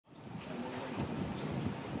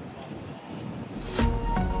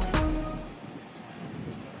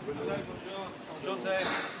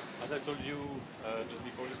just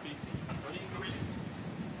before you speak.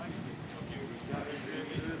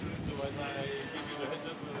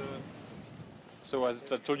 So as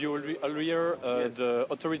I told you earlier, yes. The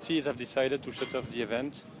authorities have decided to shut off the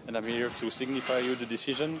event, and I'm here to signify you the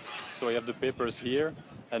decision. So I have the papers here,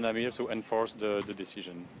 and I'm here to enforce the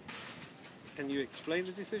decision. Can you explain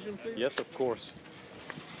the decision, please? Yes, of course.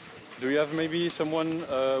 Do you have maybe someone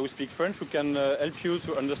who speaks French who can help you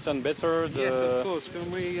to understand better the... Yes, of course.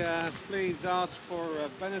 Can we please ask for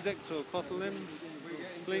Benedict or Cotelin,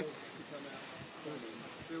 please?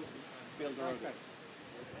 Okay.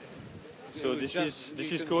 So this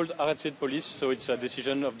is called arrêté de police. So it's a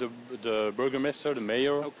decision of the burgomaster, the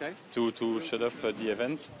mayor, okay. to shut off the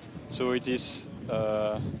event. So it is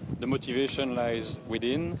the motivation lies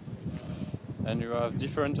within, and you have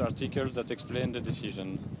different articles that explain the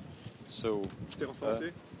decision. So, c'est en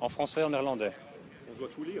français? En français, en néerlandais. On doit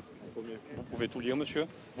tout lire en premier. Vous pouvez tout lire, monsieur.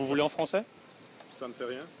 Vous voulez en français? Ça ne fait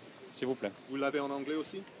rien. S'il vous plaît. Vous l'avez en anglais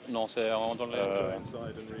aussi? Non, c'est dans le...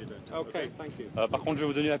 Okay, thank you. Par contre, je vais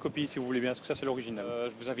vous donner la copie si vous voulez bien, parce que ça c'est l'original.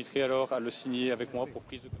 Je vous inviterai alors à le signer avec moi pour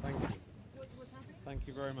prise de... Thank you. Thank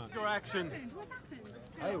you very much. Your action.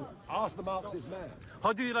 Hey, ask the Marxist man.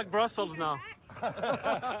 How do you like Brussels now?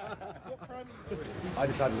 I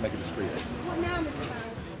decided to make a discreet exit. What now, Mr.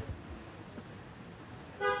 Barrow?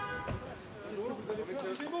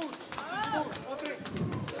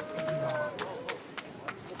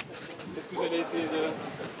 Qu'est-ce que vous allez essayer de...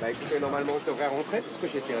 Bah écoutez, normalement je devrais rentrer puisque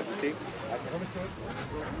j'ai été invité.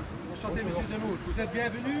 Enchanté, monsieur Zemmour. Vous êtes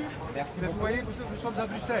bienvenu. Merci. Mais vous voyez, nous sommes à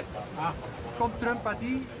Bruxelles. Ah. Comme Trump a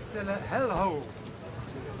dit, c'est le hellhole.